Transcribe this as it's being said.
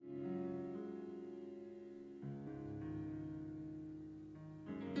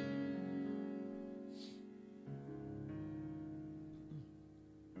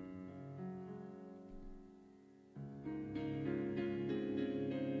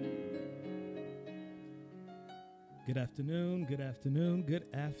Good afternoon, good afternoon, good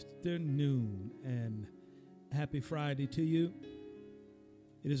afternoon, and happy Friday to you.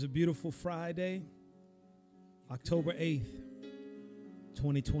 It is a beautiful Friday, October 8th,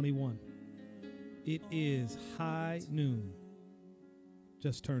 2021. It is high noon,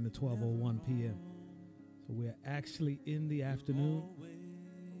 just turned to 12:01 p.m. So we're actually in the afternoon,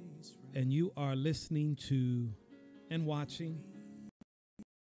 and you are listening to and watching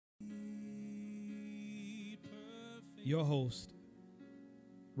your host,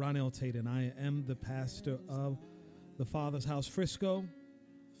 Ronell Tate, and I am the pastor of the Father's House Frisco,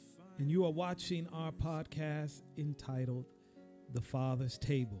 and you are watching our podcast entitled The Father's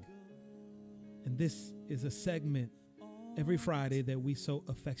Table. And this is a segment every Friday that we so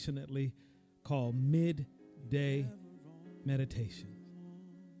affectionately call Midday Meditation,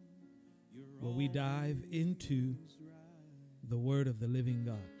 where we dive into the Word of the living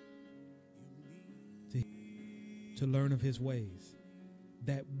God to learn of his ways,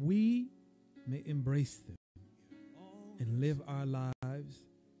 that we may embrace them and live our lives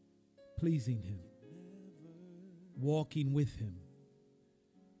pleasing him, walking with him,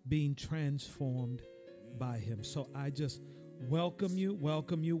 being transformed by him. So I just welcome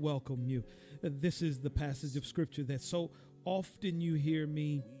you. This is the passage of scripture that so often you hear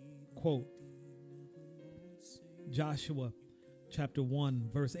me quote. Joshua chapter 1,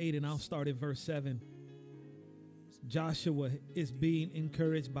 verse 8, and I'll start at verse 7. Joshua is being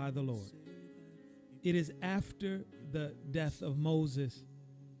encouraged by the Lord. It is after the death of Moses,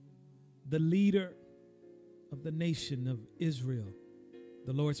 the leader of the nation of Israel,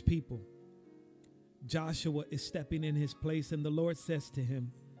 the Lord's people. Joshua is stepping in his place, and the Lord says to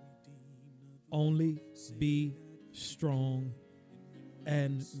him, only be strong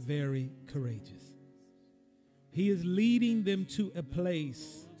and very courageous. He is leading them to a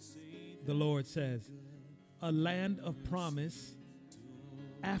place, the Lord says, a land of promise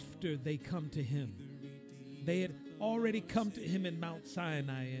after they come to him. They had already come to him in Mount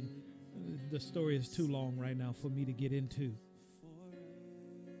Sinai, and the story is too long right now for me to get into.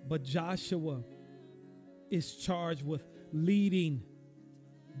 But Joshua is charged with leading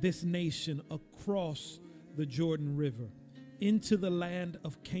this nation across the Jordan River into the land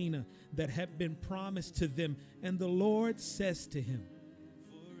of Canaan that had been promised to them. And the Lord says to him,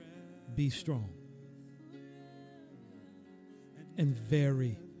 be strong and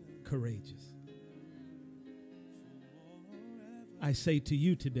very courageous. I say to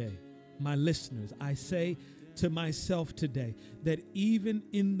you today, my listeners, I say to myself today, that even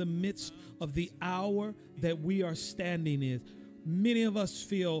in the midst of the hour that we are standing in, many of us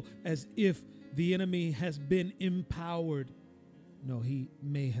feel as if the enemy has been empowered. No, he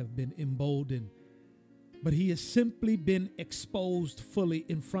may have been emboldened, but he has simply been exposed fully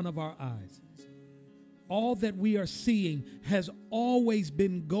in front of our eyes. All that we are seeing has always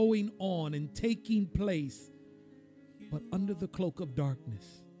been going on and taking place, but under the cloak of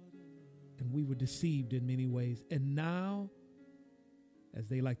darkness. And we were deceived in many ways. And now, as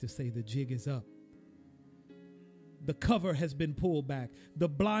they like to say, the jig is up. The cover has been pulled back. The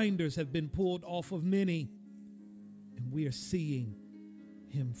blinders have been pulled off of many. And we are seeing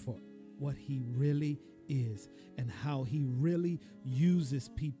him for what he really is and how he really uses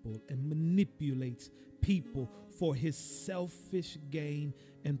people and manipulates people for his selfish gain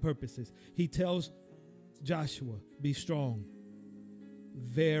and purposes. He tells Joshua, be strong,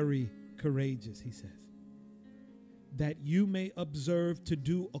 very courageous, he says, that you may observe to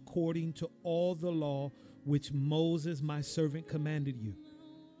do according to all the law which Moses, my servant, commanded you.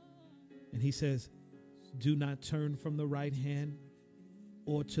 And he says, do not turn from the right hand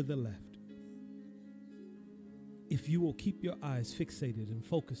or to the left. If you will keep your eyes fixated and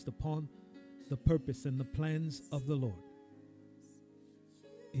focused upon the purpose and the plans of the Lord,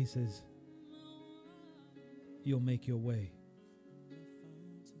 he says, you'll make your way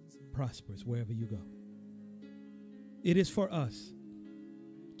prosperous wherever you go. It is for us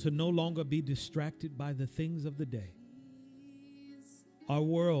to no longer be distracted by the things of the day. Our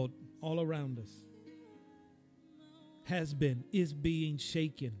world all around us is being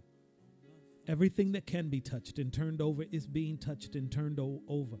shaken. Everything that can be touched and turned over is being touched and turned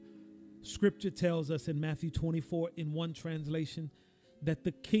over. Scripture tells us in Matthew 24, in one translation, that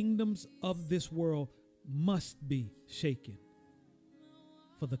the kingdoms of this world must be shaken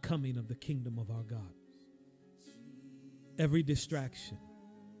for the coming of the kingdom of our God. Every distraction,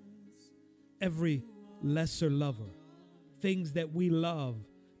 every lesser lover, things that we love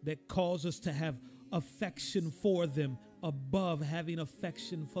that cause us to have affection for them above having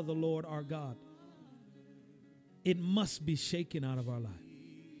affection for the Lord our God, it must be shaken out of our life.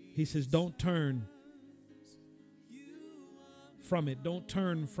 He says, don't turn from it. Don't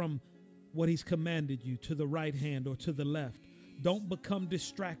turn from what he's commanded you to the right hand or to the left. Don't become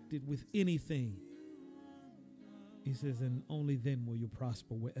distracted with anything. He says, and only then will you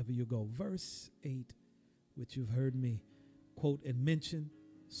prosper wherever you go. Verse 8, which you've heard me quote and mention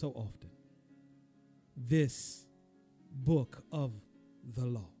so often. This book of the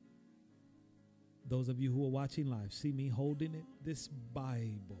law. Those of you who are watching live, see me holding it, this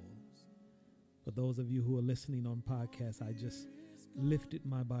Bible. For those of you who are listening on podcasts, I just lifted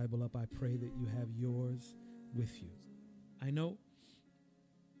my Bible up. I pray that you have yours with you. I know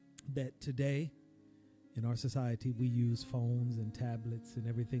that today in our society we use phones and tablets and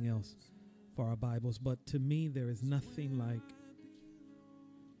everything else for our Bibles, but to me there is nothing like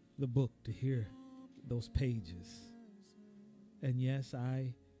the book to hear those pages. And yes,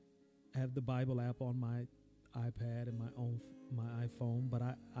 I have the Bible app on my iPad and my iPhone, but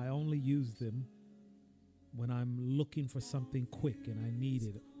I only use them when I'm looking for something quick and I need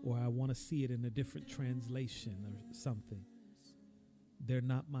it, or I want to see it in a different translation or something. They're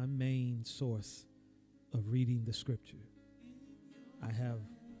not my main source of reading the scripture. I have,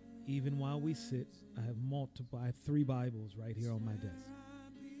 even while we sit, I have 3 Bibles right here on my desk.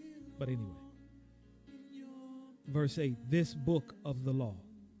 But anyway, verse 8, this book of the law,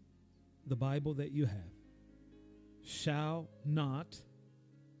 the Bible that you have, shall not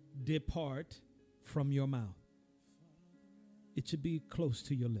depart from your mouth. It should be close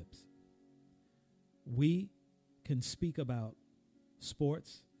to your lips. We can speak about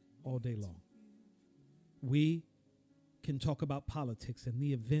sports all day long. We can talk about politics and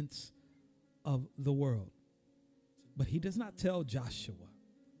the events of the world. But he does not tell Joshua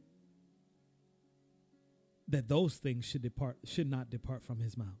that those things should not depart from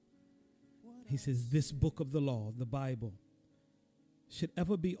his mouth. He says this book of the law, the Bible, should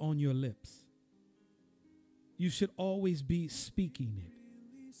ever be on your lips. You should always be speaking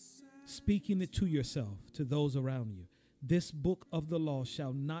it to yourself, to those around you. This book of the law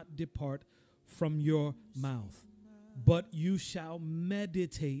shall not depart from your mouth, but you shall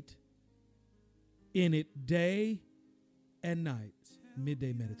meditate in it day and night,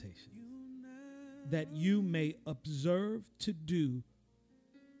 midday meditation, that you may observe to do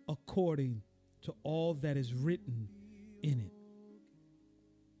according to all that is written in it.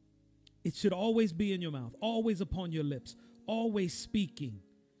 It should always be in your mouth, always upon your lips, always speaking,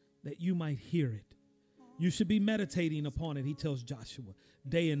 that you might hear it. You should be meditating upon it, he tells Joshua,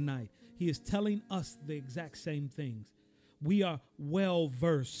 day and night. He is telling us the exact same things. We are well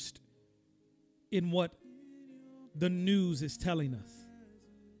versed in what the news is telling us.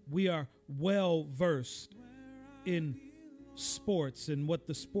 We are well versed in sports and what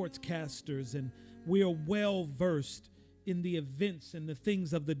the sportscasters, and we are well versed in the events and the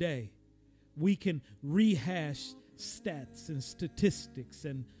things of the day. We can rehash stats and statistics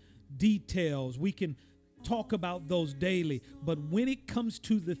and details. We can talk about those daily. But when it comes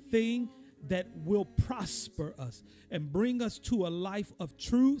to the thing that will prosper us and bring us to a life of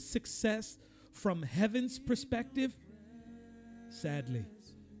true success from heaven's perspective, sadly,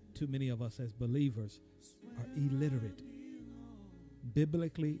 too many of us as believers are illiterate,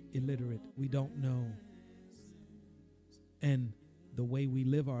 biblically illiterate. We don't know. And the way we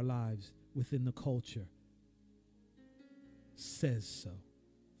live our lives within the culture says so.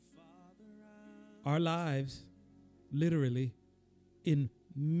 Our lives, literally, in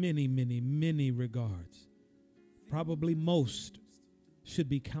many, many, many regards, probably most, should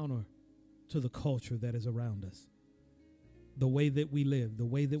be counter to the culture that is around us. The way that we live, the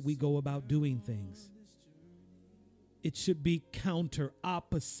way that we go about doing things. It should be counter,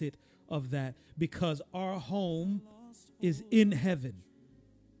 opposite of that, because our home is in heaven.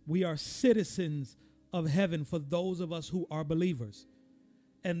 We are citizens of heaven for those of us who are believers.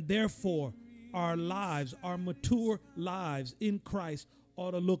 And therefore, our lives, our mature lives in Christ,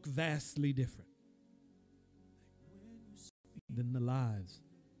 ought to look vastly different than the lives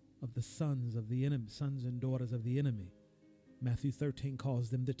of the sons of the enemy, sons and daughters of the enemy. Matthew 13 calls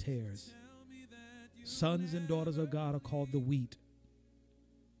them the tares. Sons and daughters of God are called the wheat.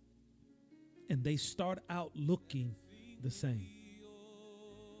 And they start out looking the same.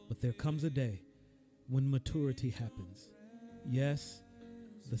 But there comes a day when maturity happens. Yes,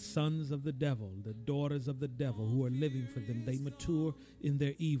 the sons of the devil, the daughters of the devil who are living for them, they mature in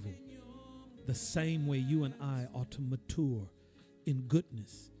their evil. The same way you and I ought to mature in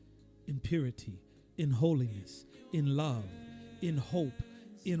goodness, in purity, in holiness, in love, in hope,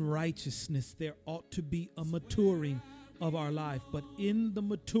 in righteousness. There ought to be a maturing of our life. But in the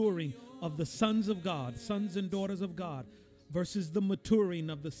maturing of the sons of God, sons and daughters of God, versus the maturing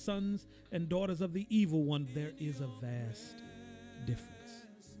of the sons and daughters of the evil one, there is a vast difference.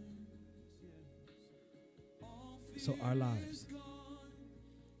 So our lives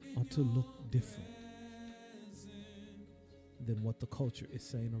ought to look different than what the culture is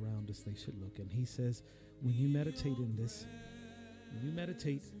saying around us they should look. And he says, when you meditate in this, when you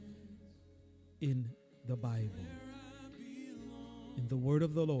meditate in the Bible, in the word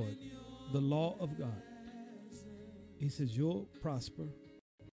of the Lord, the law of God, he says you'll prosper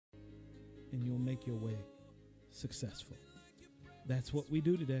and you'll make your way successful. That's what we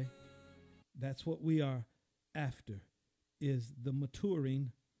do today. That's what we are after, is the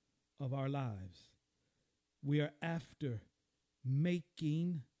maturing of our lives. We are after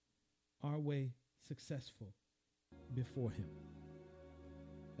making our way successful before him.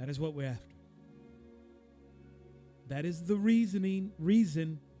 That is what we're after. That is the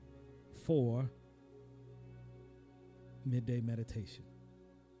reason for midday meditation.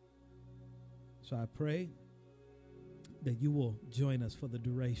 So I pray that you will join us for the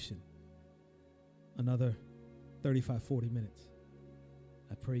duration, another 35, 40 minutes.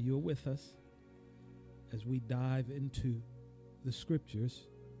 I pray you're with us as we dive into the scriptures.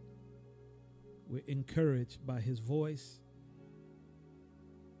 We're encouraged by his voice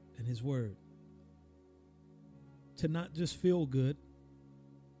and his word to not just feel good,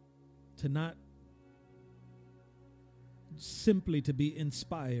 to not simply to be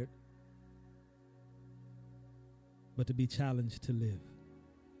inspired, but to be challenged to live.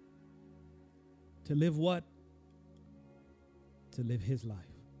 To live what? To live his life.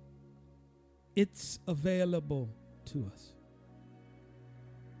 It's available to us.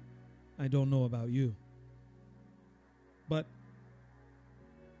 I don't know about you, but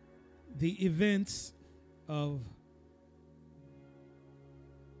the events of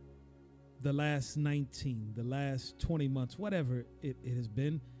the last 19, the last 20 months, whatever it has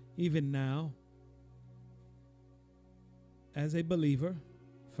been, even now, as a believer,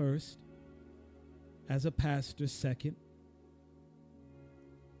 first, as a pastor, second,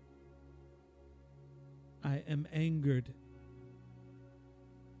 I am angered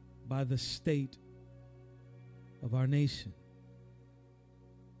by the state of our nation.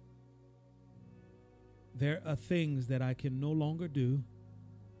 There are things that I can no longer do,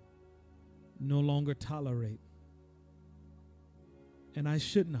 no longer tolerate, and I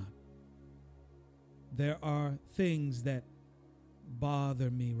should not. There are things that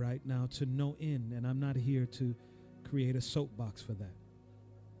bother me right now to no end, and I'm not here to create a soapbox for that.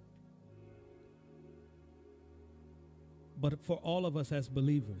 But for all of us as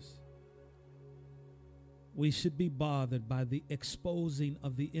believers, we should be bothered by the exposing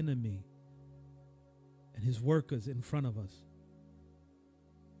of the enemy and his workers in front of us.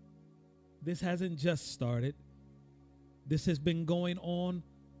 This hasn't just started. This has been going on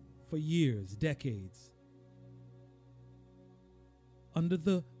for years, decades. Under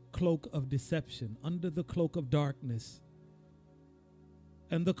the cloak of deception, under the cloak of darkness.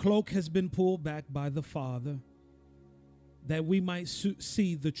 And the cloak has been pulled back by the Father that we might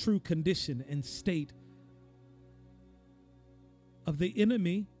see the true condition and state of the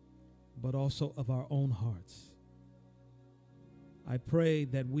enemy, but also of our own hearts. I pray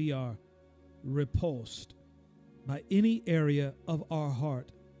that we are repulsed by any area of our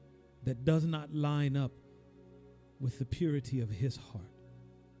heart that does not line up with the purity of his heart.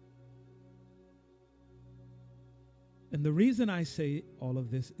 And the reason I say all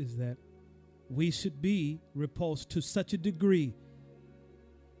of this is that we should be repulsed to such a degree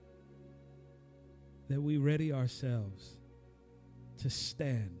that we ready ourselves to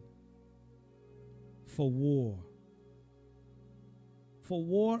stand for war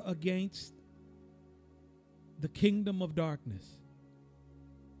against the kingdom of darkness.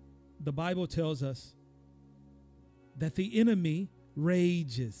 The Bible tells us that the enemy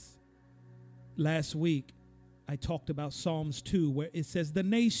rages. Last week, I talked about Psalms 2, where it says the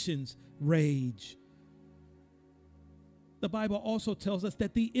nations rage. The Bible also tells us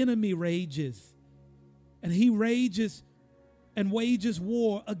that the enemy rages, and he rages and wages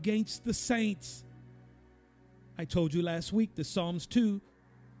war against the saints. I told you last week that Psalms 2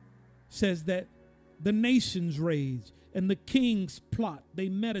 says that the nations rage and the kings plot. They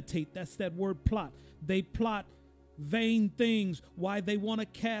meditate. That's that word, plot. They plot vain things. Why? They want to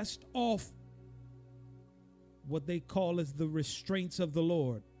cast off what they call as the restraints of the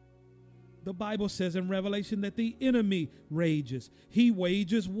Lord. The Bible says in Revelation that the enemy rages. He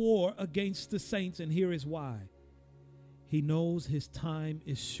wages war against the saints, and here is why. He knows his time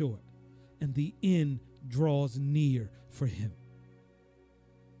is short and the end draws near for him.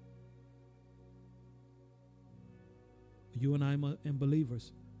 You and I and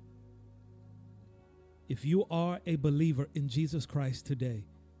believers, If you are a believer in Jesus Christ today,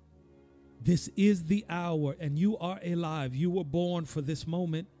 this is the hour and you are alive. You were born for this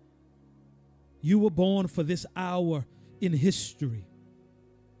moment. You were born for this hour in history.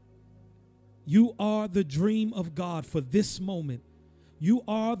 You are the dream of God for this moment. You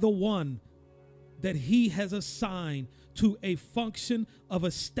are the one that He has assigned to a function of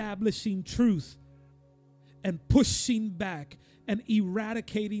establishing truth and pushing back and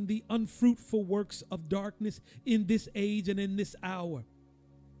eradicating the unfruitful works of darkness in this age and in this hour.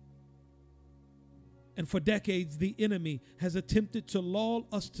 And for decades, the enemy has attempted to lull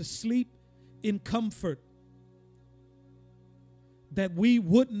us to sleep in comfort, that we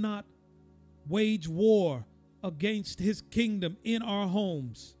would not wage war against His kingdom in our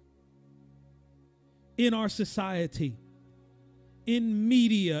homes, in our society, in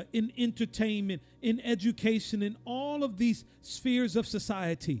media, in entertainment, in education, in all of these spheres of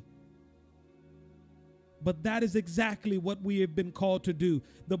society. But that is exactly what we have been called to do.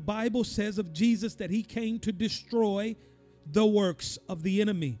 The Bible says of Jesus that He came to destroy the works of the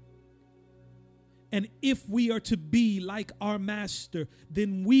enemy. And if we are to be like our Master,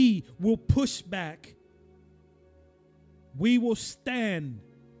 then we will push back. We will stand.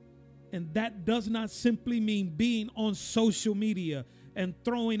 And that does not simply mean being on social media and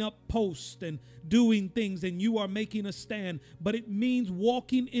throwing up posts and doing things and you are making a stand, but it means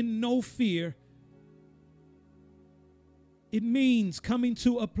walking in no fear. It means coming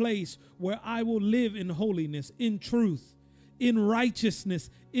to a place where I will live in holiness, in truth, in righteousness,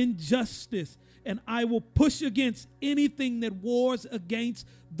 in justice, and I will push against anything that wars against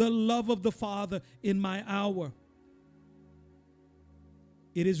the love of the Father in my hour.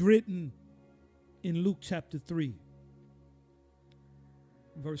 It is written in Luke chapter 3,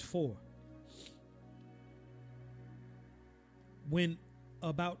 verse 4, when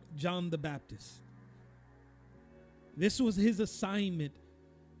about John the Baptist. This was his assignment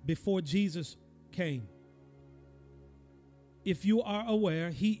before Jesus came. If you are aware,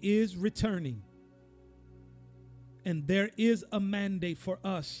 He is returning. And there is a mandate for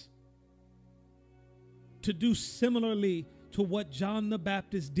us to do similarly to what John the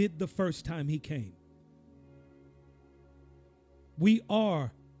Baptist did the first time he came. We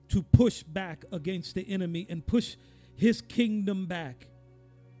are to push back against the enemy and push his kingdom back,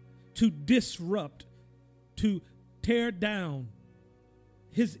 to disrupt, to tear down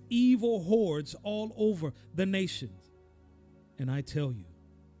his evil hordes all over the nations. And I tell you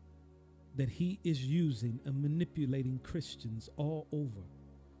that he is using and manipulating Christians all over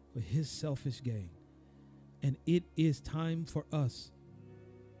for his selfish gain. And it is time for us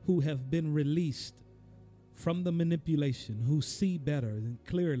who have been released from the manipulation, who see better and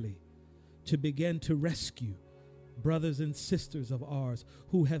clearly, to begin to rescue brothers and sisters of ours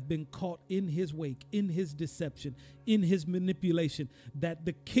who have been caught in his wake, in his deception, in his manipulation, that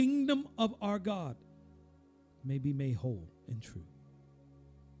the kingdom of our God may be made whole and true.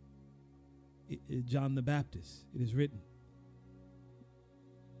 John the Baptist, it is written.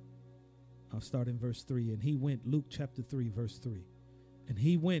 I'll start in verse 3. And he went, Luke chapter 3, verse 3. And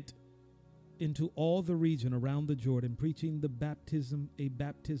he went into all the region around the Jordan, preaching a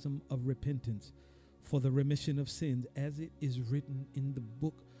baptism of repentance for the remission of sins, as it is written in the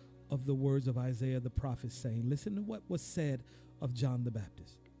book of the words of Isaiah the prophet, saying, listen to what was said of John the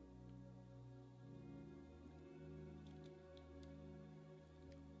Baptist.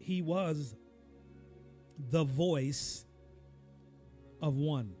 He was the voice of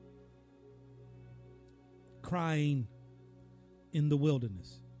one crying in the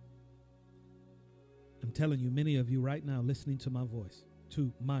wilderness. I'm telling you, many of you right now listening to my voice,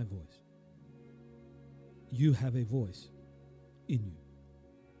 you have a voice in you.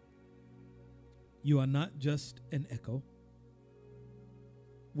 You are not just an echo.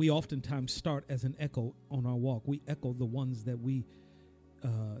 We oftentimes start as an echo on our walk. We echo the ones that we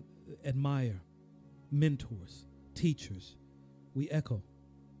admire, mentors, teachers. We echo.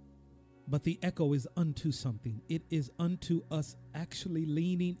 But the echo is unto something. It is unto us actually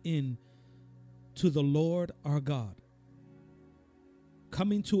leaning in to the Lord our God,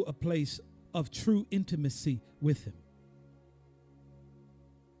 coming to a place of true intimacy with him,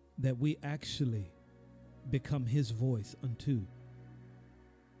 that we actually become his voice unto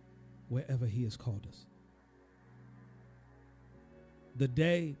wherever he has called us. The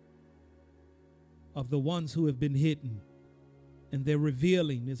day of the ones who have been hidden and their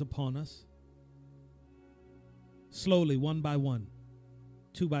revealing is upon us. Slowly, one by one,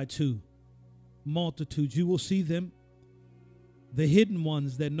 two by two, multitudes, you will see them. The hidden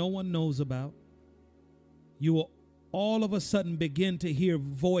ones that no one knows about. You will all of a sudden begin to hear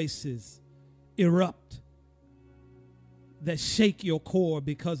voices erupt that shake your core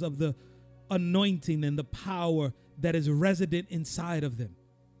because of the anointing and the power that is resident inside of them.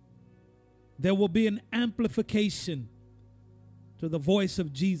 There will be an amplification to the voice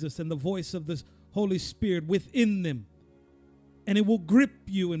of Jesus and the voice of the Holy Spirit within them. And it will grip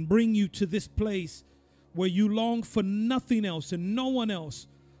you and bring you to this place where you long for nothing else and no one else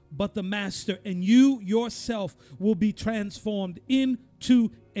but the Master. And you yourself will be transformed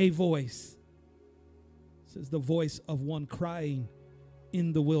into a voice. This is the voice of one crying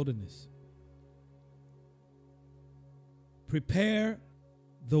in the wilderness. Prepare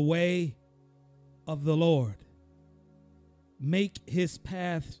the way of the Lord. Make his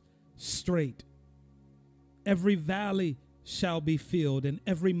path straight. Every valley shall be filled, and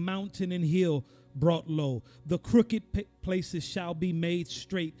every mountain and hill brought low. The crooked places shall be made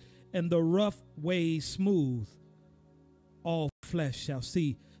straight, and the rough ways smooth. All flesh shall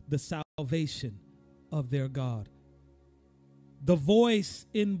see the salvation of their God. The voice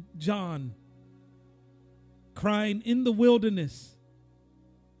in John crying in the wilderness.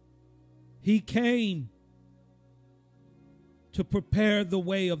 He came to prepare the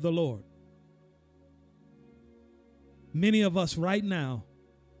way of the Lord. Many of us right now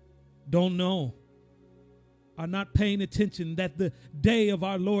don't know, are not paying attention that the day of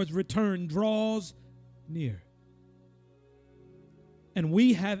our Lord's return draws near. And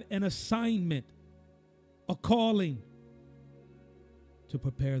we have an assignment, a calling to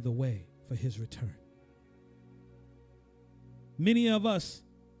prepare the way for his return. Many of us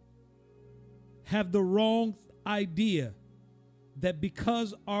have the wrong idea that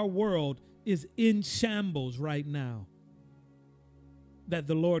because our world is in shambles right now, that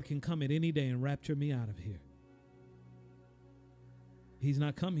the Lord can come at any day and rapture me out of here. He's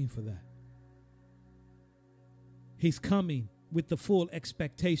not coming for that. He's coming with the full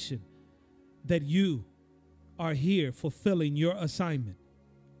expectation that you are here fulfilling your assignment.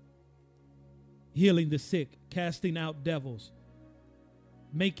 Healing the sick, casting out devils,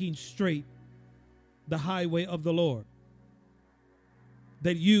 making straight the highway of the Lord.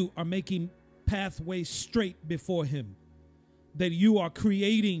 That you are making pathways straight before him. That you are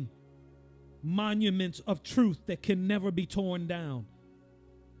creating monuments of truth that can never be torn down.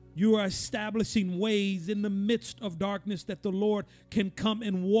 You are establishing ways in the midst of darkness that the Lord can come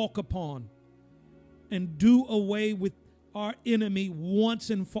and walk upon and do away with our enemy once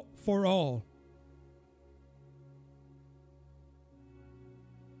and for all.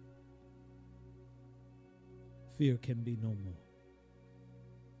 Fear can be no more.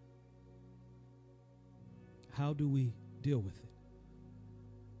 How do we deal with it?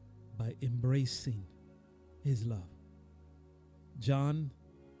 By embracing his love. John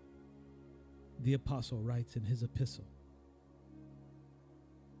the apostle writes in his epistle,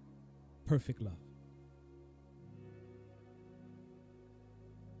 perfect love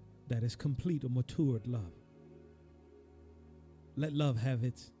that is complete or matured love. Let love have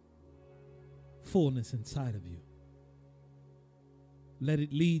its fullness inside of you. Let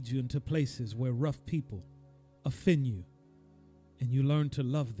it lead you into places where rough people offend you and you learn to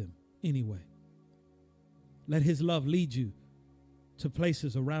love them anyway. Let his love lead you to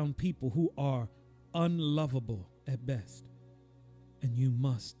places around people who are unlovable at best. And you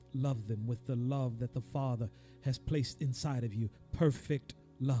must love them with the love that the Father has placed inside of you. Perfect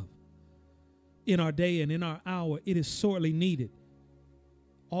love. In our day and in our hour, it is sorely needed.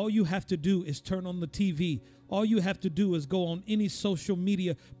 All you have to do is turn on the TV. All you have to do is go on any social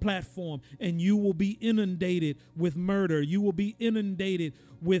media platform and you will be inundated with murder. You will be inundated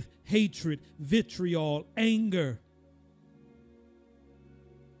with hatred, vitriol, anger.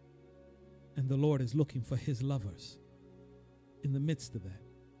 And the Lord is looking for his lovers in the midst of that.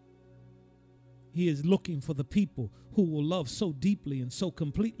 He is looking for the people who will love so deeply and so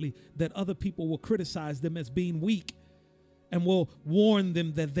completely that other people will criticize them as being weak and will warn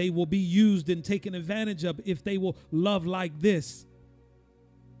them that they will be used and taken advantage of if they will love like this.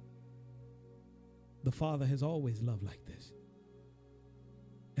 The Father has always loved like this.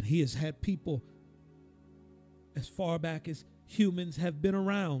 And he has had people as far back as humans have been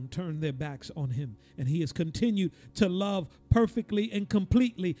around turn their backs on him. And he has continued to love perfectly and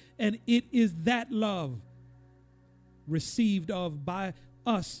completely. And it is that love received of by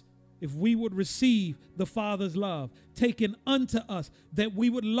us, if we would receive the Father's love taken unto us, that we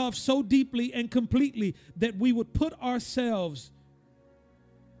would love so deeply and completely that we would put ourselves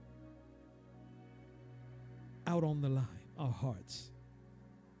out on the line, our hearts,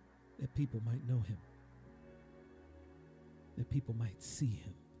 that people might know him, that people might see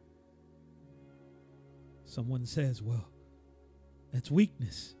him. Someone says, well, that's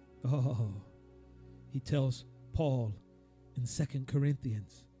weakness. Oh, he tells Paul in 2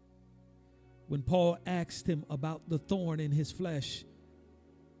 Corinthians. When Paul asked him about the thorn in his flesh,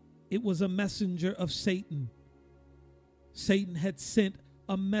 it was a messenger of Satan. Satan had sent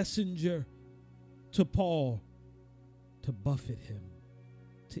a messenger to Paul to buffet him,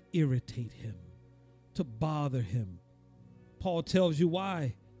 to irritate him, to bother him. Paul tells you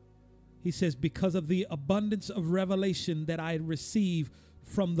why. He says, because of the abundance of revelation that I receive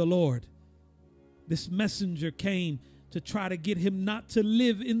from the Lord. This messenger came to try to get him not to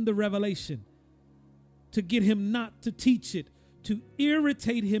live in the revelation, to get him not to teach it, to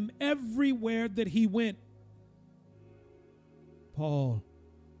irritate him everywhere that he went. Paul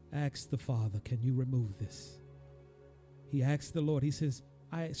asked the Father, can you remove this? He asked the Lord, he says,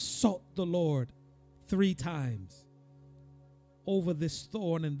 I sought the Lord 3 times over this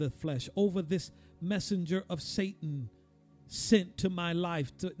thorn in the flesh, over this messenger of Satan sent to my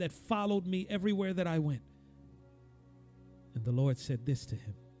life that followed me everywhere that I went. And the Lord said this to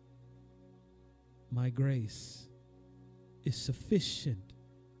him, my grace is sufficient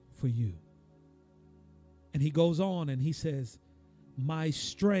for you. And he goes on and he says, my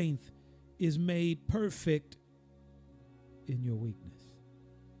strength is made perfect in your weakness.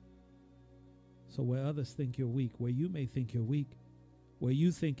 So where others think you're weak, where you may think you're weak, where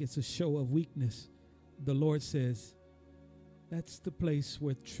you think it's a show of weakness, the Lord says, that's the place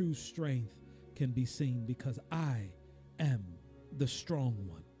where true strength can be seen, because I am the strong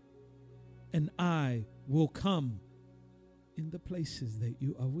one. And I will come in the places that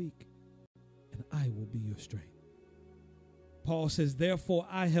you are weak, and I will be your strength. Paul says, therefore,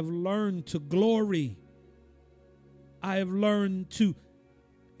 I have learned to glory. I have learned to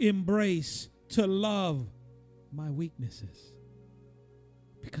embrace, to love my weaknesses,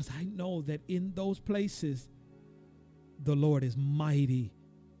 because I know that in those places, the Lord is mighty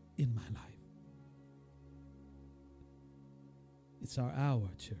in my life. It's our hour,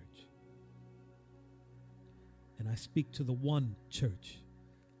 church. And I speak to the one church,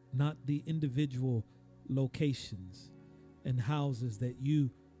 not the individual locations and houses that you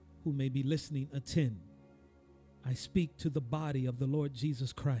who may be listening attend. I speak to the body of the Lord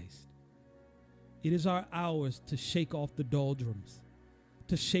Jesus Christ. It is our hours to shake off the doldrums,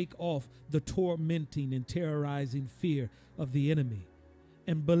 to shake off the tormenting and terrorizing fear of the enemy,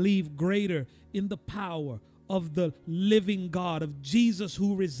 and believe greater in the power of the living God, of Jesus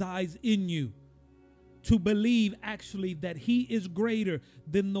who resides in you. To believe actually that he is greater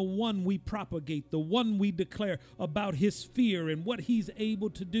than the one we propagate, the one we declare about his fear and what he's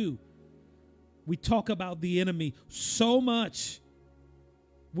able to do. We talk about the enemy so much.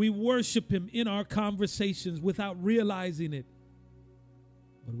 We worship him in our conversations without realizing it.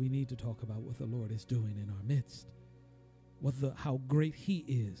 But we need to talk about what the Lord is doing in our midst, how great he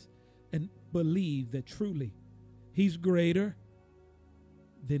is, and believe that truly he's greater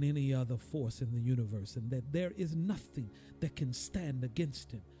than any other force in the universe, and that there is nothing that can stand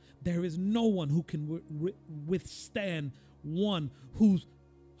against him. There is no one who can withstand one whose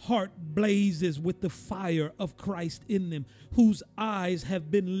heart blazes with the fire of Christ in them, whose eyes have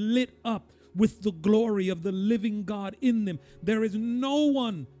been lit up with the glory of the living God in them. There is no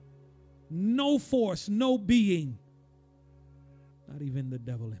one, no force, no being, not even the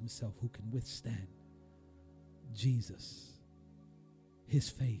devil himself, who can withstand Jesus, his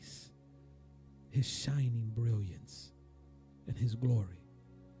face, his shining brilliance, and his glory.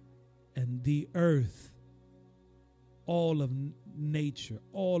 And the earth, all of nature,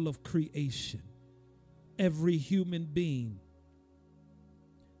 all of creation, every human being,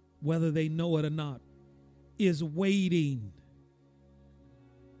 whether they know it or not, is waiting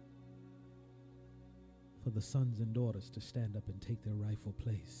for the sons and daughters to stand up and take their rightful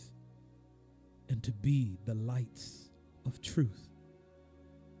place and to be the lights of truth,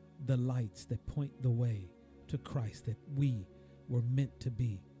 the lights that point the way to Christ that we were meant to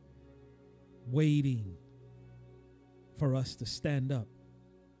be, waiting for us to stand up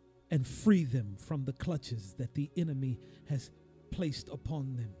and free them from the clutches that the enemy has placed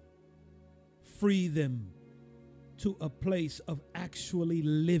upon them. Free them to a place of actually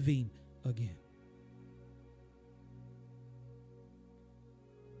living again.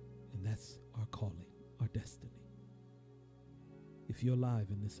 And that's our calling, our destiny. If you're alive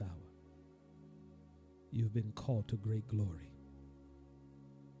in this hour, you've been called to great glory.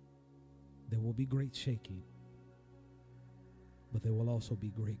 There will be great shaking, but there will also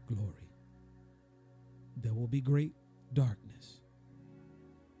be great glory. There will be great darkness.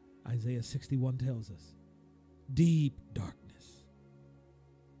 Isaiah 61 tells us deep darkness,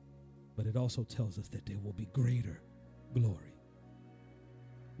 but it also tells us that there will be greater glory.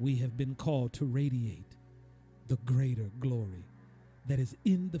 We have been called to radiate the greater glory that is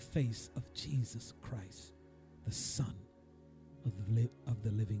in the face of Jesus Christ, the Son of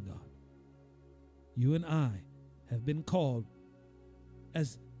the living God. You and I have been called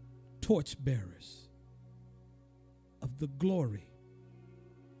as torchbearers of the glory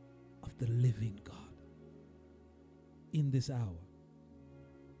of the living God. In this hour,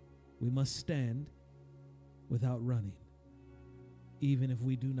 we must stand without running, even if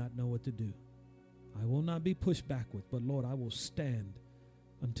we do not know what to do. I will not be pushed backward, but Lord, I will stand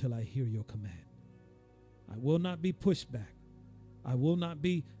until I hear your command. I will not be pushed back. I will not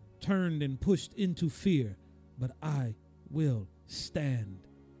be turned and pushed into fear, but I will stand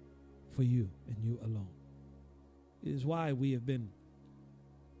for you and you alone. It is why we have been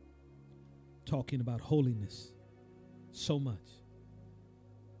talking about holiness so much.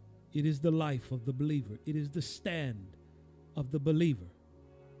 It is the life of the believer. It is the stand of the believer.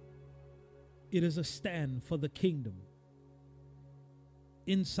 It is a stand for the kingdom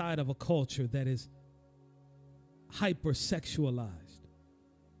inside of a culture that is hypersexualized,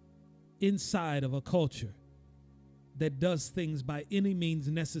 inside of a culture that does things by any means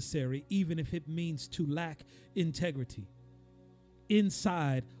necessary, even if it means to lack integrity,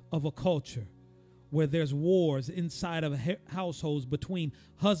 inside of a culture where there's wars inside of households between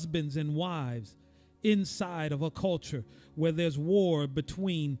husbands and wives, inside of a culture where there's war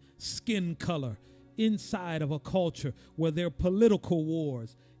between skin color, inside of a culture where there are political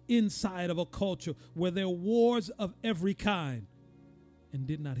wars, inside of a culture where there are wars of every kind. And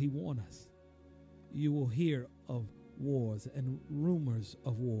did not he warn us? You will hear of wars and rumors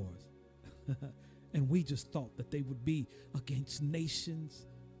of wars. And we just thought that they would be against nations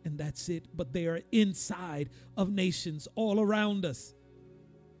and that's it. But they are inside of nations all around us.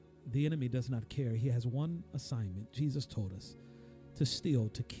 The enemy does not care. He has one assignment. Jesus told us to steal,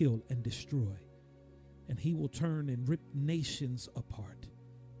 to kill, and destroy. And he will turn and rip nations apart.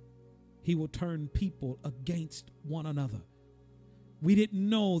 He will turn people against one another. We didn't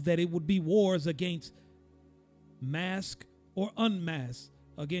know that it would be wars against masked or unmasked,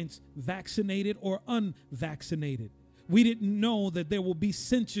 against vaccinated or unvaccinated. We didn't know that there will be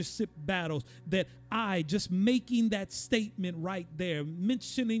censorship battles, that I just making that statement right there,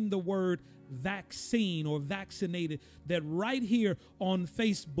 mentioning the word vaccine or vaccinated, that right here on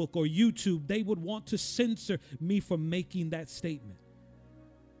Facebook or YouTube, they would want to censor me for making that statement.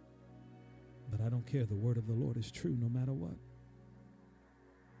 But I don't care. The word of the Lord is true no matter what.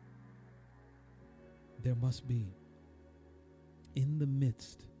 There must be, in the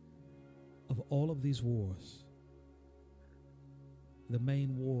midst of all of these wars, the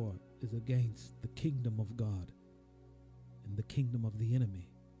main war is against the kingdom of God and the kingdom of the enemy.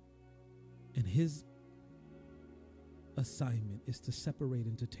 And his assignment is to separate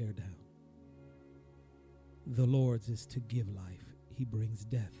and to tear down. The Lord's is to give life. He brings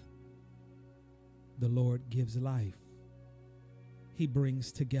death. The Lord gives life. He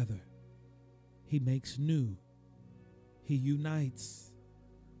brings together. He makes new. He unites.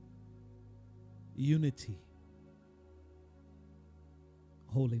 Unity.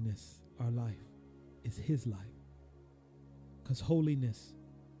 Holiness, our life, is his life. Because holiness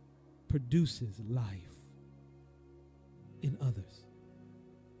produces life in others.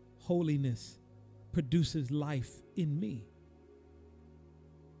 Holiness produces life in me.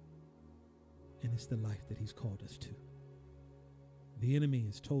 And it's the life that he's called us to. The enemy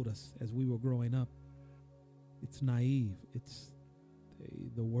has told us as we were growing up, it's naive. It's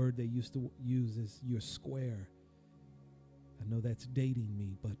the word they used to use is you're square. I know that's dating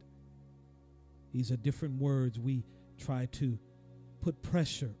me, but these are different words. We try to put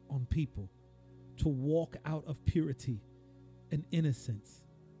pressure on people to walk out of purity and innocence.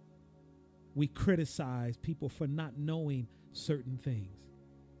 We criticize people for not knowing certain things.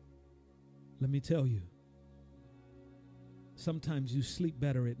 Let me tell you, sometimes you sleep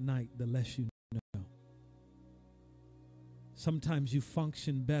better at night the less you know. Sometimes you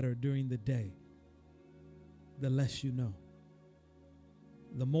function better during the day the less you know.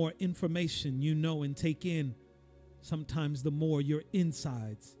 The more information you know and take in, sometimes the more your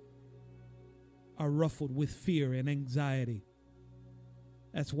insides are ruffled with fear and anxiety.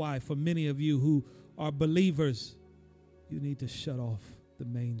 That's why for many of you who are believers, you need to shut off the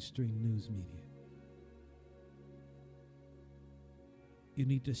mainstream news media. You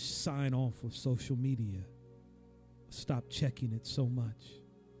need to sign off of social media. Stop checking it so much.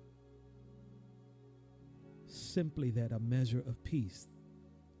 Simply that a measure of peace.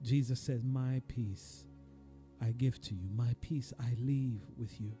 Jesus says, my peace I give to you. My peace I leave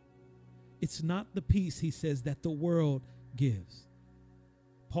with you. It's not the peace, he says, that the world gives.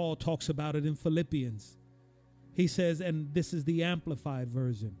 Paul talks about it in Philippians. He says, and this is the Amplified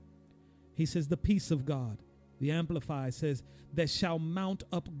version. He says, the peace of God. The Amplified says, that shall mount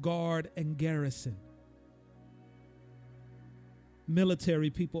up guard and garrison. Military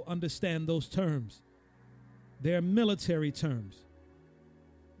people understand those terms. They're military terms.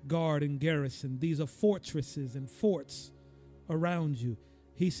 Guard and garrison. These are fortresses and forts around you.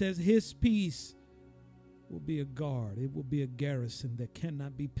 He says his peace will be a guard. It will be a garrison that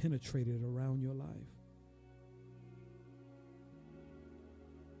cannot be penetrated around your life.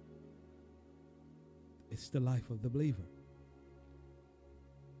 It's the life of the believer.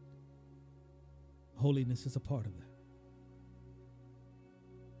 Holiness is a part of that.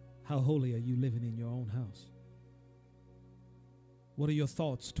 How holy are you living in your own house? What are your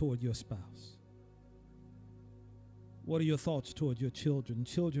thoughts toward your spouse? What are your thoughts toward your children?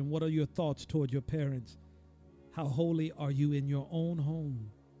 Children, what are your thoughts toward your parents? How holy are you in your own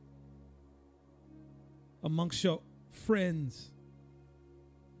home? Amongst your friends.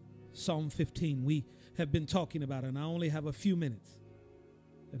 Psalm 15, we have been talking about it, and I only have a few minutes.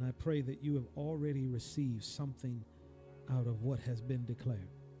 And I pray that you have already received something out of what has been declared.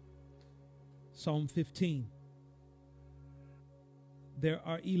 Psalm 15. There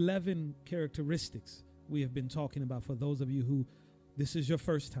are 11 characteristics we have been talking about for those of you who this is your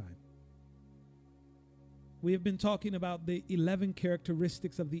first time. We have been talking about the 11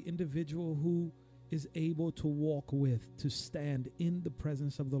 characteristics of the individual who is able to walk with, to stand in the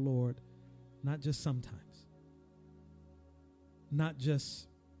presence of the Lord, not just sometimes, not just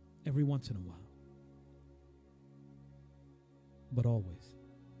every once in a while, but always.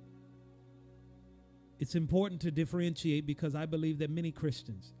 It's important to differentiate because I believe that many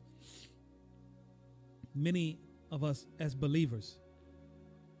Christians, many of us as believers,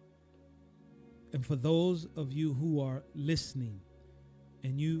 and for those of you who are listening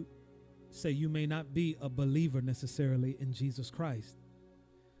and you say you may not be a believer necessarily in Jesus Christ,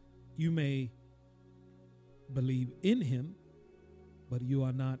 you may believe in him, but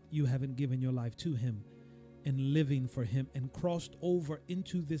you haven't given your life to him and living for him and crossed over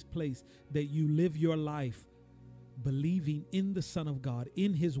into this place that you live your life believing in the Son of God,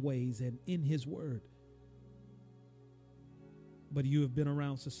 in his ways and in his word. But you have been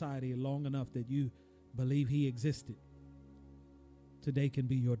around society long enough that you believe he existed. Today can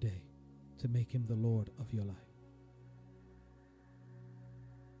be your day to make him the Lord of your life.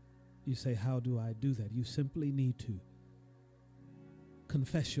 You say, how do I do that? You simply need to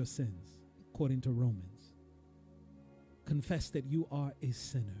confess your sins according to Romans. Confess that you are a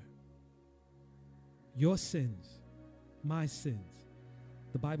sinner. Your sins, my sins.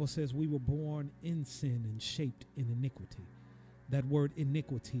 The Bible says we were born in sin and shaped in iniquity. That word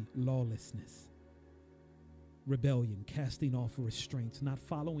iniquity, lawlessness, rebellion, casting off restraints, not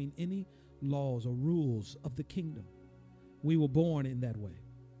following any laws or rules of the kingdom. We were born in that way.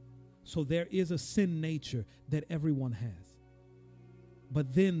 So there is a sin nature that everyone has.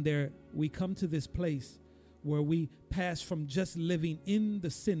 But then we come to this place where we pass from just living in the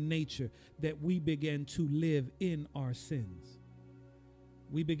sin nature that we begin to live in our sins.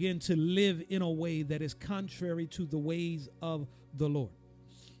 We begin to live in a way that is contrary to the ways of the Lord.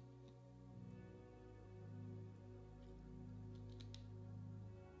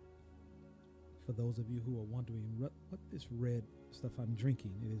 For those of you who are wondering what this red stuff I'm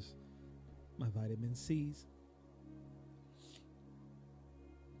drinking, it is my vitamin C's.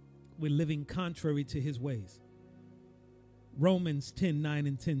 We're living contrary to his ways. Romans 10:9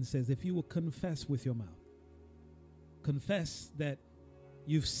 and 10 says, if you will confess with your mouth, confess that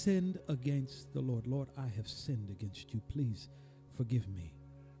you've sinned against the Lord. Lord, I have sinned against you. Please forgive me.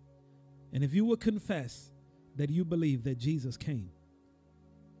 And if you will confess that you believe that Jesus came,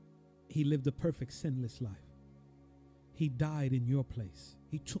 he lived a perfect sinless life. He died in your place.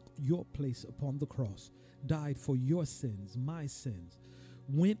 He took your place upon the cross, died for your sins, my sins,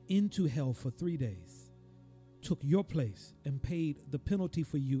 went into hell for 3 days, took your place and paid the penalty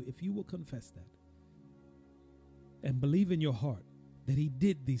for you. If you will confess that and believe in your heart that he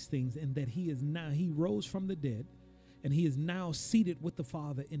did these things and that he rose from the dead and he is now seated with the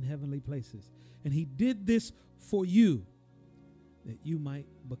Father in heavenly places. And he did this for you that you might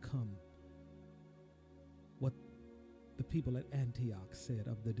become what the people at Antioch said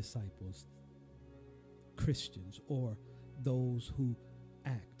of the disciples, Christians, or those who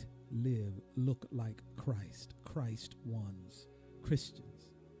act, live, look like Christ, Christ ones, Christians.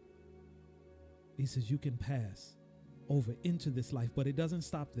 He says you can pass over into this life, but it doesn't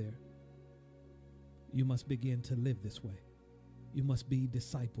stop there. You must begin to live this way. You must be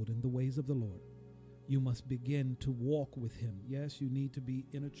discipled in the ways of the Lord. You must begin to walk with him. Yes, you need to be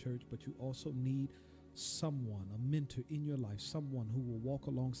in a church, but you also need someone, a mentor in your life, someone who will walk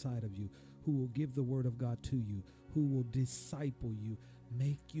alongside of you, who will give the word of God to you, who will disciple you,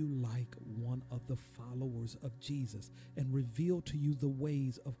 make you like one of the followers of Jesus, and reveal to you the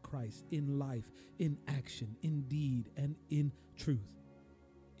ways of Christ in life, in action, in deed, and in truth.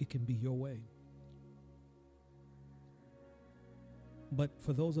 It can be your way. But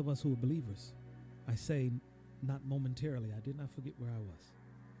for those of us who are believers, I say not momentarily, I did not forget where I was.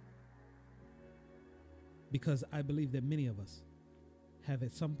 Because I believe that many of us have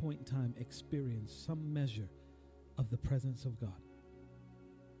at some point in time experienced some measure of the presence of God.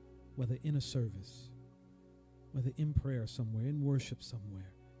 Whether in a service, whether in prayer somewhere, in worship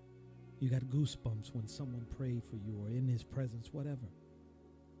somewhere. You got goosebumps when someone prayed for you or in his presence, whatever.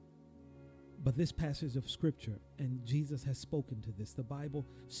 But this passage of scripture, and Jesus has spoken to this, the Bible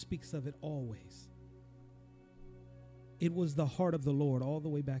speaks of it always. It was the heart of the Lord all the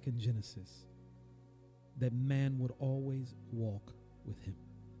way back in Genesis that man would always walk with him.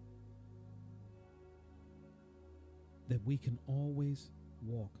 That we can always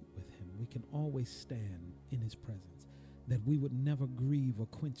walk with him. We can always stand in his presence. That we would never grieve or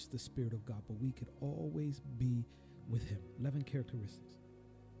quench the Spirit of God, but we could always be with him. 11 characteristics.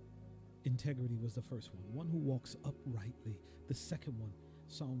 Integrity was the first one. One who walks uprightly. The second one,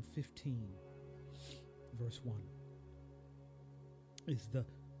 Psalm 15, verse 1, is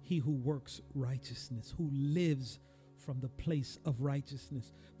he who works righteousness, who lives from the place of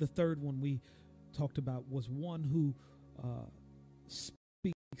righteousness. The third one we talked about was one who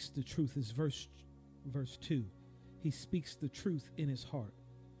speaks the truth, is verse 2. He speaks the truth in his heart.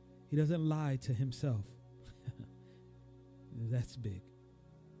 He doesn't lie to himself. That's big.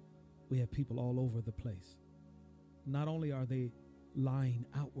 We have people all over the place. Not only are they lying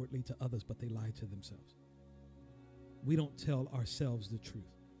outwardly to others, but they lie to themselves. We don't tell ourselves the truth.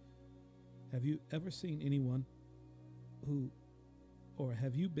 Have you ever seen anyone or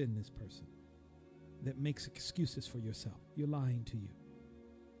have you been this person that makes excuses for yourself? You're lying to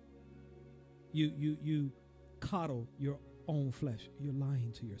you. You coddle your own flesh. You're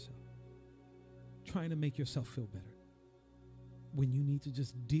lying to yourself. Trying to make yourself feel better. When you need to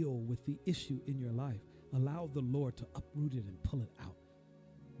just deal with the issue in your life, allow the Lord to uproot it and pull it out.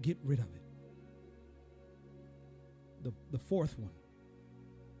 Get rid of it. The fourth one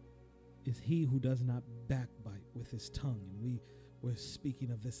is he who does not backbite with his tongue. And we were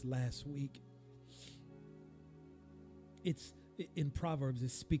speaking of this last week. It's in Proverbs,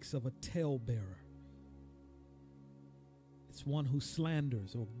 it speaks of a talebearer. It's one who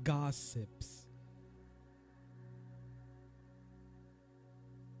slanders or gossips.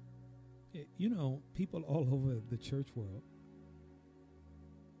 You know, people all over the church world,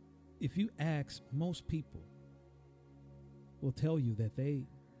 if you ask, most people will tell you that they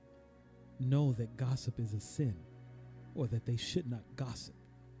know that gossip is a sin or that they should not gossip.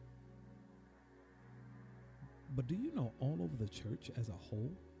 But do you know all over the church as a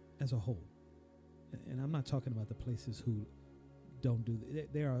whole, and I'm not talking about the places who don't do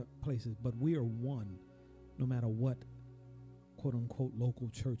that. There are places, but we are one no matter what quote unquote local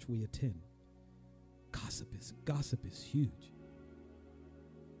church we attend. Gossip is huge.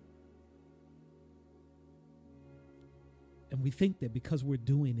 And we think that because we're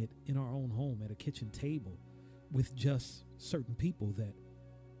doing it in our own home at a kitchen table with just certain people that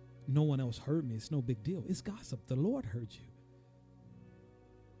no one else heard me, it's no big deal. It's gossip. The Lord heard you.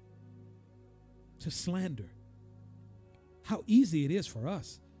 To slander. How easy it is for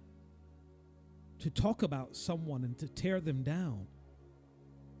us to talk about someone and to tear them down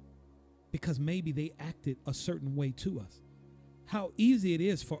because maybe they acted a certain way to us. How easy it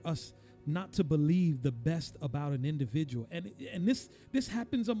is for us not to believe the best about an individual. And this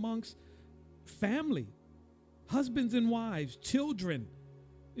happens amongst family, husbands and wives, children,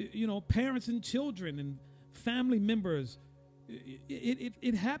 parents and children and family members.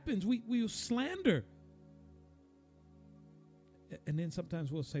 It happens. We slander. And then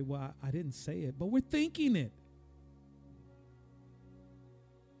sometimes we'll say, well, I didn't say it, but we're thinking it.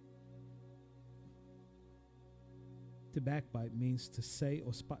 To backbite means to say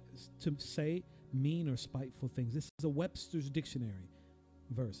mean or spiteful things. This is a Webster's Dictionary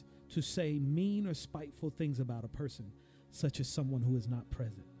verse. To say mean or spiteful things about a person, such as someone who is not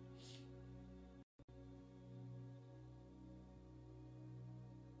present.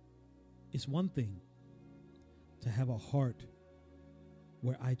 It's one thing to have a heart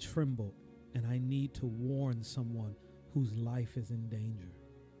where I tremble and I need to warn someone whose life is in danger,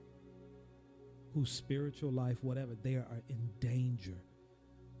 whose spiritual life, whatever, they are in danger.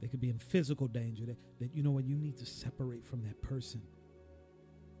 They could be in physical danger, that you know what, you need to separate from that person.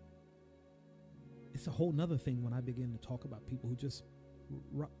 it's a whole nother thing when I begin to talk about people who just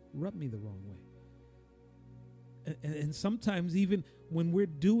rub me the wrong way. And sometimes even when we're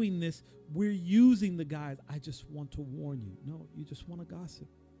doing this, we're using the guys, I just want to warn you. No, you just want to gossip.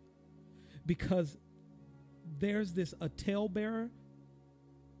 Because there's a talebearer.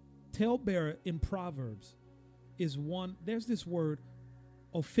 Talebearer in Proverbs is one, there's this word,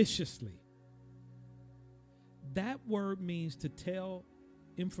 officiously. That word means to tell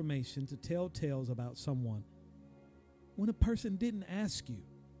information, to tell tales about someone when a person didn't ask you.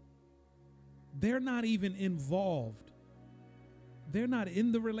 They're not even involved. They're not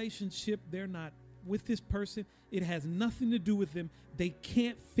in the relationship. They're not with this person. It has nothing to do with them. They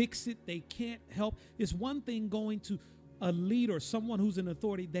can't fix it. They can't help. It's one thing going to a leader, someone who's in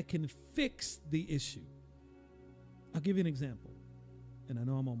authority that can fix the issue. I'll give you an example, and I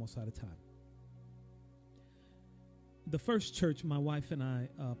know I'm almost out of time. The first church my wife and I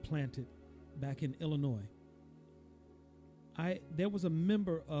planted back in Illinois, there was a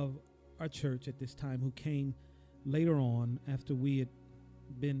member of our church at this time who came later on after we had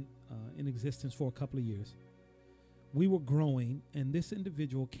been in existence for a couple of years. We were growing, and this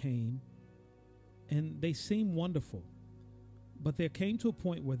individual came, and they seemed wonderful. But there came to a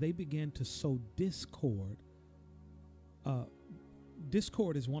point where they began to sow discord.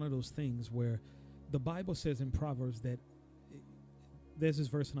 Discord is one of those things where the Bible says in Proverbs that there's this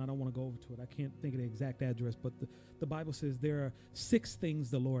verse, and I don't want to go over to it. I can't think of the exact address, but the Bible says there are 6 things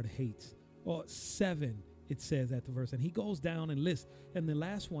the Lord hates, or 7, it says at the verse. And he goes down and lists. And the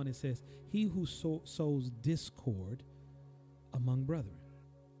last one, it says, he who sows discord among brethren.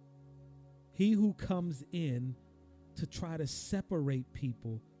 He who comes in to try to separate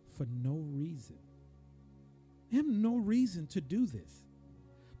people for no reason. They have no reason to do this.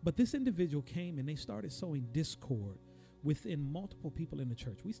 But this individual came and they started sowing discord within multiple people in the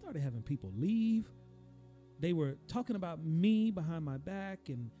church. We started having people leave. They were talking about me behind my back,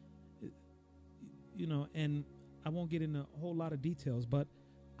 and and I won't get into a whole lot of details, but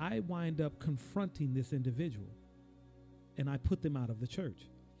I wind up confronting this individual and I put them out of the church.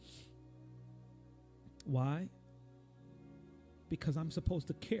 Why? Because I'm supposed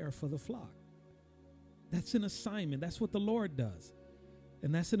to care for the flock. That's an assignment. That's what the Lord does.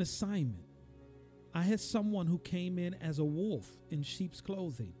 And that's an assignment. I had someone who came in as a wolf in sheep's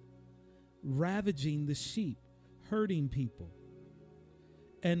clothing, ravaging the sheep, hurting people.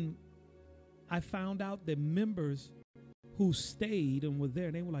 And I found out that members who stayed and were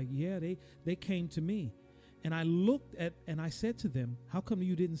there, they were like, yeah, they came to me. And I looked at, and I said to them, how come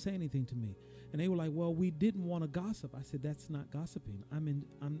you didn't say anything to me? And they were like, well, we didn't want to gossip. I said, that's not gossiping.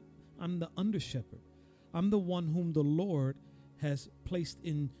 I'm the under shepherd. I'm the one whom the Lord has placed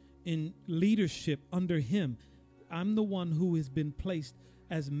in leadership under him. I'm the one who has been placed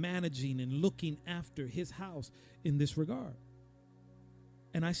as managing and looking after his house in this regard.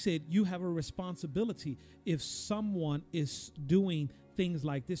 And I said, you have a responsibility. If someone is doing things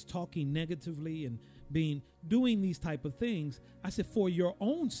like this, talking negatively and doing these type of things, I said, for your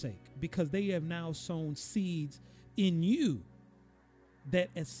own sake, because they have now sown seeds in you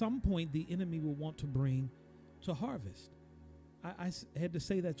that at some point the enemy will want to bring to harvest. I had to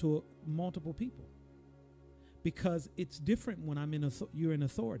say that to multiple people, because it's different when you're in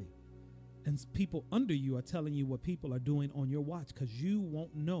authority and people under you are telling you what people are doing on your watch, because you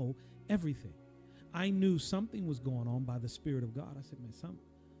won't know everything. I knew something was going on by the Spirit of God. I said, man,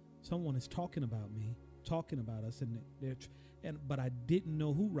 someone is talking about me, talking about us, but I didn't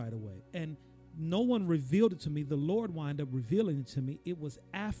know who right away. And no one revealed it to me. The Lord wound up revealing it to me. It was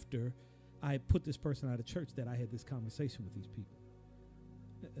after I put this person out of church that I had this conversation with these people.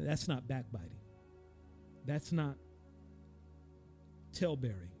 That's not backbiting. That's not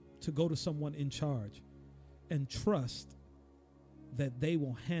talebearing. To go to someone in charge and trust that they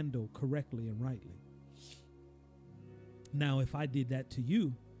will handle correctly and rightly. Now, if I did that to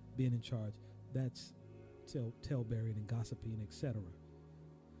you, being in charge, that's talebearing and gossiping, etc.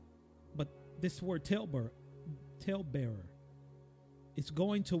 But this word talebearer, it's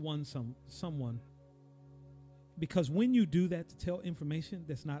going to someone, because when you do that to tell information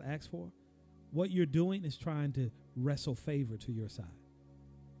that's not asked for, what you're doing is trying to wrestle favor to your side.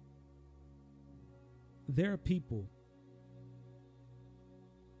 There are people,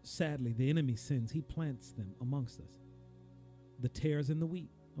 sadly, the enemy sins. He plants them amongst us. The tares and the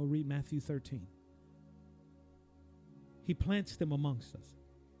wheat. I'll read Matthew 13. He plants them amongst us.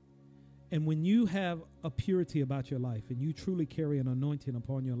 And when you have a purity about your life and you truly carry an anointing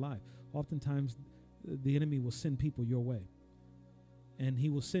upon your life, oftentimes the enemy will send people your way. And he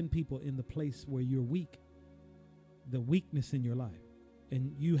will send people in the place where you're weak, the weakness in your life.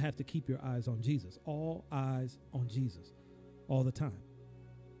 And you have to keep your eyes on Jesus. All eyes on Jesus all the time.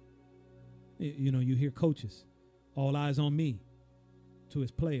 You know, you hear coaches, all eyes on me, to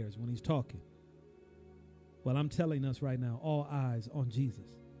his players when he's talking. Well, I'm telling us right now, all eyes on Jesus.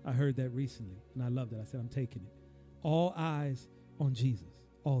 I heard that recently, and I loved it. I said, I'm taking it. All eyes on Jesus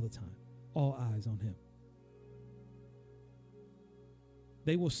all the time. All eyes on him.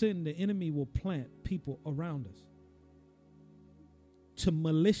 They will send, the enemy will plant people around us to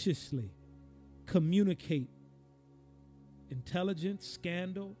maliciously communicate intelligence,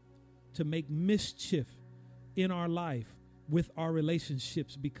 scandal, to make mischief in our life with our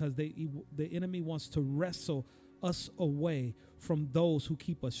relationships, because the enemy wants to wrestle us away from those who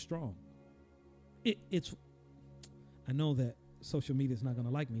keep us strong. I know that social media is not going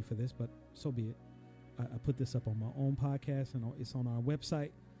to like me for this, but so be it. I put this up on my own podcast, and it's on our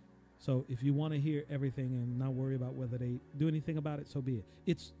website. So if you want to hear everything and not worry about whether they do anything about it, so be it.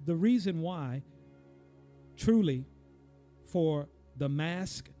 It's the reason why, truly, for the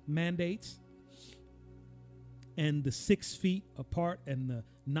mask mandates and the 6 feet apart and the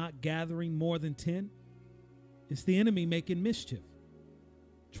not gathering more than 10, it's the enemy making mischief,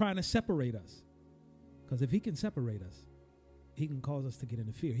 trying to separate us. Because if he can separate us, he can cause us to get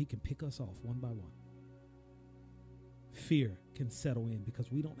into fear. He can pick us off one by one. Fear can settle in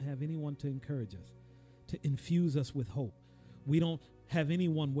because we don't have anyone to encourage us, to infuse us with hope. We don't have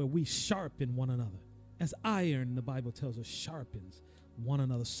anyone where we sharpen one another. As iron, the Bible tells us, sharpens one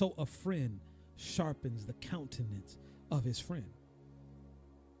another. So a friend sharpens the countenance of his friend.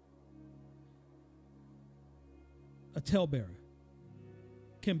 A talebearer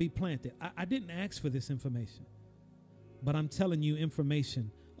can be planted. I didn't ask for this information, but I'm telling you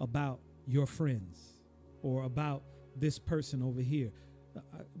information about your friends or about this person over here,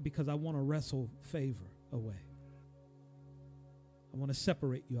 because I want to wrestle favor away. I want to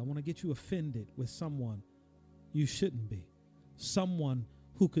separate you. I want to get you offended with someone you shouldn't be. Someone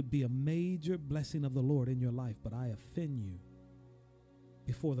who could be a major blessing of the Lord in your life, but I offend you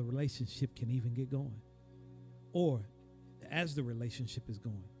before the relationship can even get going. Or as the relationship is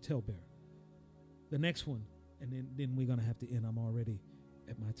going, talebearer. The next one, and then we're going to have to end. I'm already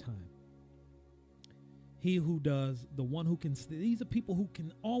at my time. He who does, the one who can, these are people who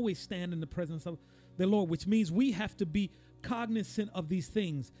can always stand in the presence of the Lord, which means we have to be cognizant of these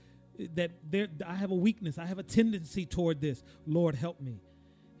things, that I have a weakness. I have a tendency toward this. Lord, help me.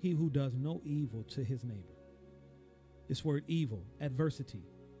 He who does no evil to his neighbor. This word evil, adversity,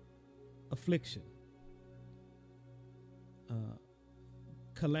 affliction,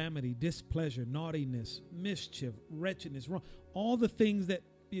 calamity, displeasure, naughtiness, mischief, wretchedness, wrong. All the things that,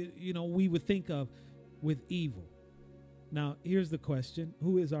 we would think of with evil. Now, here's the question.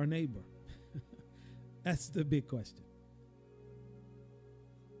 Who is our neighbor? That's the big question.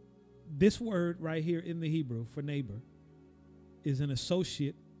 This word right here in the Hebrew for neighbor is an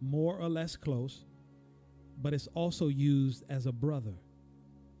associate, more or less close, but it's also used as a brother,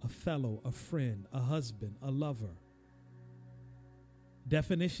 a fellow, a friend, a husband, a lover.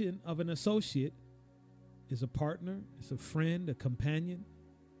 Definition of an associate is a partner, it's a friend, a companion.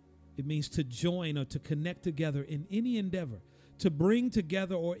 It means to join or to connect together in any endeavor, to bring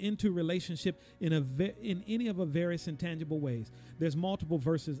together or into relationship in any of a various intangible ways. There's multiple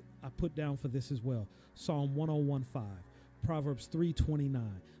verses I put down for this as well. Psalm 101:5, Proverbs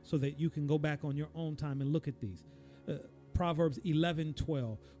 3:29, so that you can go back on your own time and look at these. Proverbs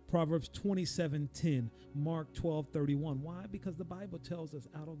 11:12, Proverbs 27:10, Mark 12:31. Why? Because the Bible tells us,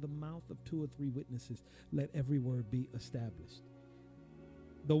 out of the mouth of 2 or 3 witnesses, let every word be established.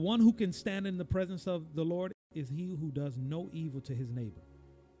 The one who can stand in the presence of the Lord is he who does no evil to his neighbor.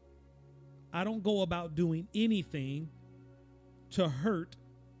 I don't go about doing anything to hurt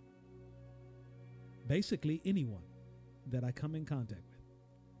basically anyone that I come in contact with.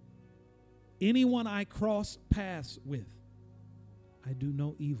 Anyone I cross paths with, I do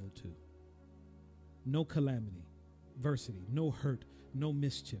no evil to. No calamity, adversity, no hurt, no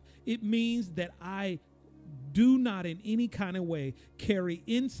mischief. It means that I do not in any kind of way carry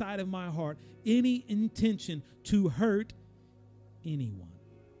inside of my heart any intention to hurt anyone.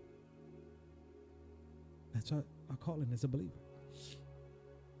 That's our calling as a believer.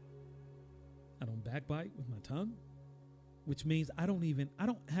 I don't backbite with my tongue, which means I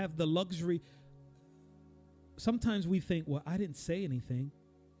don't have the luxury. Sometimes we think, well, I didn't say anything,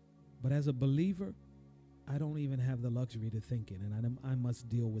 but as a believer, I don't even have the luxury to think it, and I must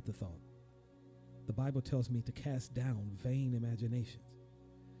deal with the thought. The Bible tells me to cast down vain imaginations.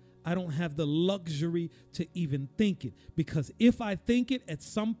 I don't have the luxury to even think it, because if I think it at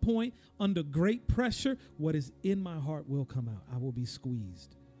some point under great pressure, what is in my heart will come out. I will be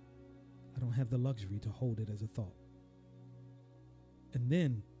squeezed. I don't have the luxury to hold it as a thought. And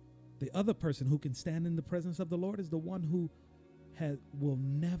then the other person who can stand in the presence of the Lord is the one who will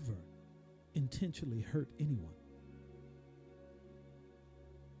never intentionally hurt anyone.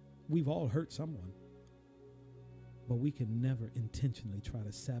 We've all hurt someone, but we can never intentionally try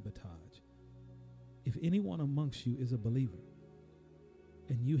to sabotage. If anyone amongst you is a believer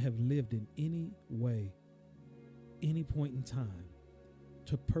and you have lived in any way, any point in time,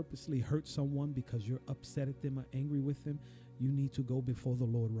 to purposely hurt someone because you're upset at them or angry with them, you need to go before the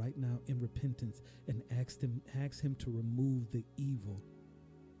Lord right now in repentance and ask him to remove the evil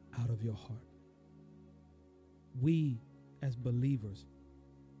out of your heart. We, as believers,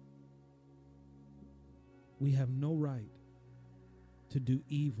 we have no right to do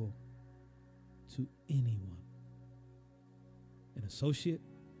evil to anyone. An associate,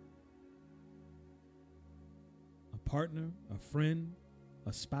 a partner, a friend,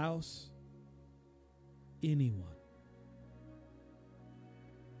 a spouse, anyone.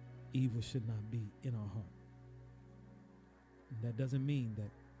 Evil should not be in our heart. And that doesn't mean that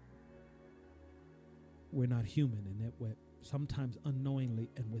we're not human and that we're sometimes unknowingly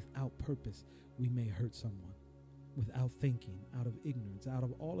and without purpose we may hurt someone, without thinking, out of ignorance, out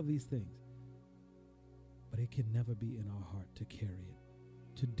of all of these things. But it can never be in our heart to carry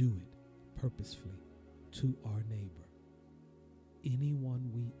it, to do it purposefully to our neighbor,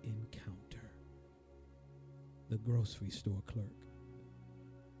 anyone we encounter, the grocery store clerk,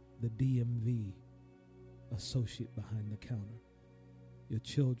 the DMV associate behind the counter, your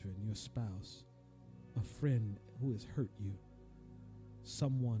children, your spouse, a friend who has hurt you,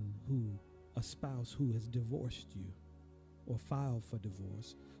 a spouse who has divorced you or filed for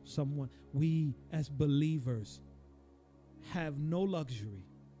divorce, we as believers have no luxury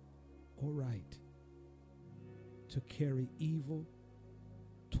or right to carry evil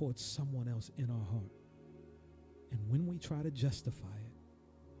towards someone else in our heart. And when we try to justify it,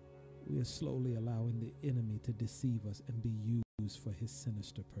 we are slowly allowing the enemy to deceive us and be used for his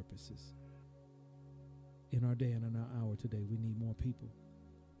sinister purposes. In our day and in our hour today, we need more people,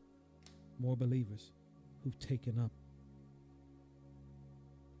 more believers who've taken up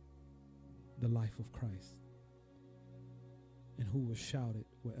the life of Christ and who will shout it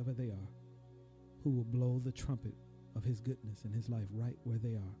wherever they are, who will blow the trumpet of his goodness and his life right where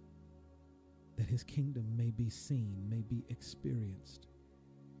they are, that his kingdom may be seen, may be experienced.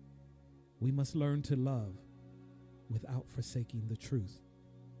 We must learn to love without forsaking the truth.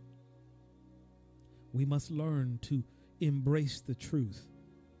 We must learn to embrace the truth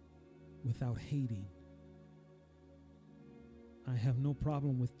without hating. I have no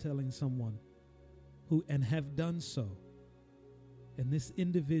problem with telling someone and have done so. And this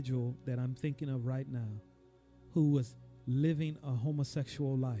individual that I'm thinking of right now, who was living a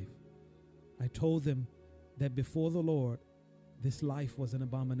homosexual life, I told them that before the Lord, this life was an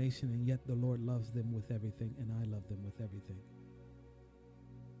abomination, and yet the Lord loves them with everything, and I love them with everything.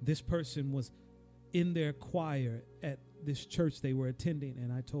 This person was in their choir at this church they were attending,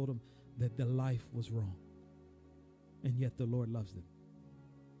 and I told them that the life was wrong, and yet the Lord loves them.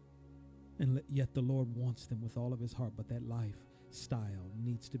 And yet the Lord wants them with all of his heart, but that lifestyle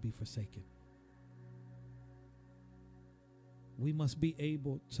needs to be forsaken. We must be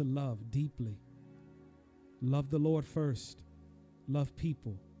able to love deeply, love the Lord first, love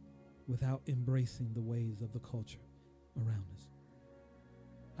people without embracing the ways of the culture around us.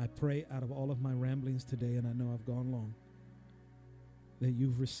 I pray out of all of my ramblings today, and I know I've gone long, that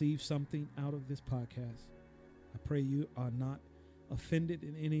you've received something out of this podcast. I pray you are not offended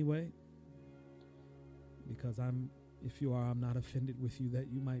in any way, because if you are, I'm not offended with you that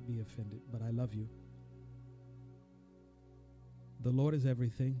you might be offended, but I love you. The Lord is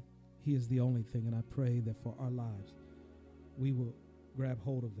everything. He is the only thing, and I pray that for our lives, we will grab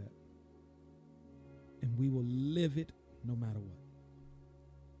hold of that, and we will live it no matter what.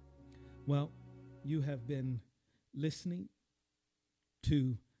 Well, you have been listening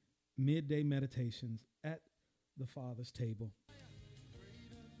to Midday Meditations at the Father's Table.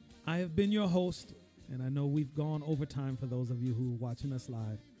 I have been your host, and I know we've gone over time for those of you who are watching us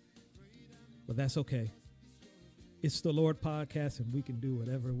live, but that's okay. It's the Lord podcast, and we can do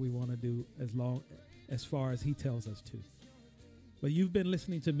whatever we want to do as far as he tells us to. But you've been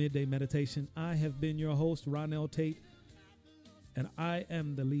listening to Midday Meditation. I have been your host, Ronell Tate, and I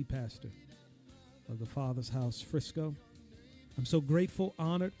am the lead pastor of the Father's House, Frisco. I'm so grateful,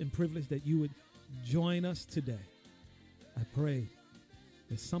 honored, and privileged that you would join us today. I pray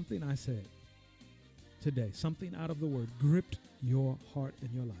There's something I said today, something out of the word gripped your heart and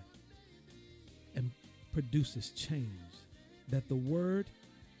your life and produces change. That the word,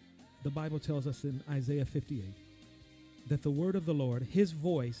 the Bible tells us in Isaiah 58, that the word of the Lord, his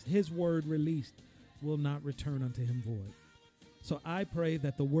voice, his word released, will not return unto him void. So I pray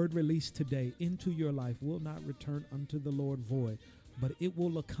that the word released today into your life will not return unto the Lord void, but it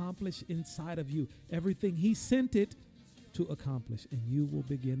will accomplish inside of you everything he sent it to accomplish, and you will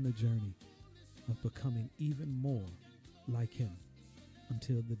begin the journey of becoming even more like him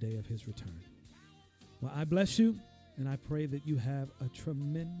until the day of his return. Well, I bless you, and I pray that you have a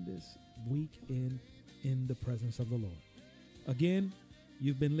tremendous weekend in the presence of the Lord. Again,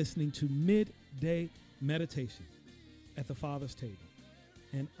 you've been listening to Midday Meditation at the Father's Table,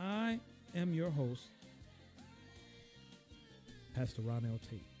 and I am your host, Pastor Ronell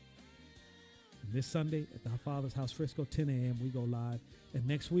Tate. And this Sunday at the Father's House, Frisco, 10 a.m., we go live. And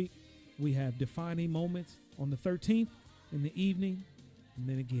next week, we have Defining Moments on the 13th in the evening. And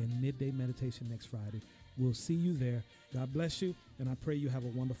then again, Midday Meditation next Friday. We'll see you there. God bless you, and I pray you have a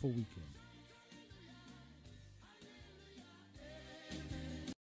wonderful weekend.